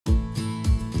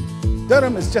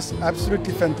Durham is just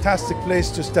absolutely fantastic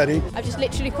place to study. I've just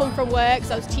literally come from work,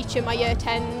 so I was teaching my year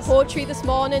 10s poetry this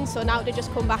morning, so now to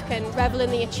just come back and revel in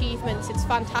the achievements, it's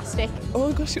fantastic. Oh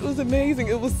my gosh, it was amazing,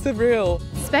 it was surreal.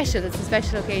 Special, it's a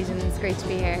special occasion, it's great to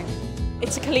be here.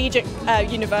 It's a collegiate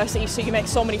university, so you make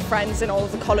so many friends in all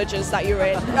of the colleges that you're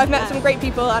in. I've met some great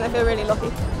people and I feel really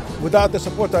lucky. Without the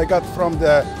support I got from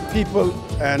the people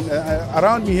and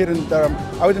around me here in Durham,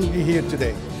 I wouldn't be here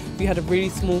today. We had a really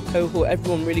small cohort,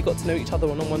 everyone really got to know each other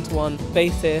on a one-to-one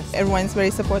basis. Everyone's very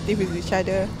supportive with each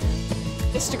other.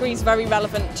 This degree is very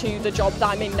relevant to the job that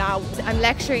I'm in now. I'm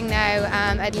lecturing now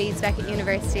at Leeds Beckett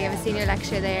University. I'm a senior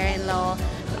lecturer there in law.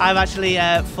 I've actually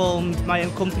formed my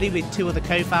own company with two other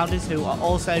co-founders who are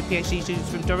also PhD students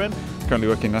from Durham. Currently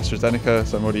working in AstraZeneca,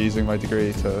 so I'm already using my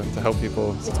degree to help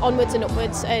people. It's onwards and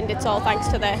upwards, and it's all thanks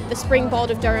to the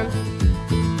springboard of Durham.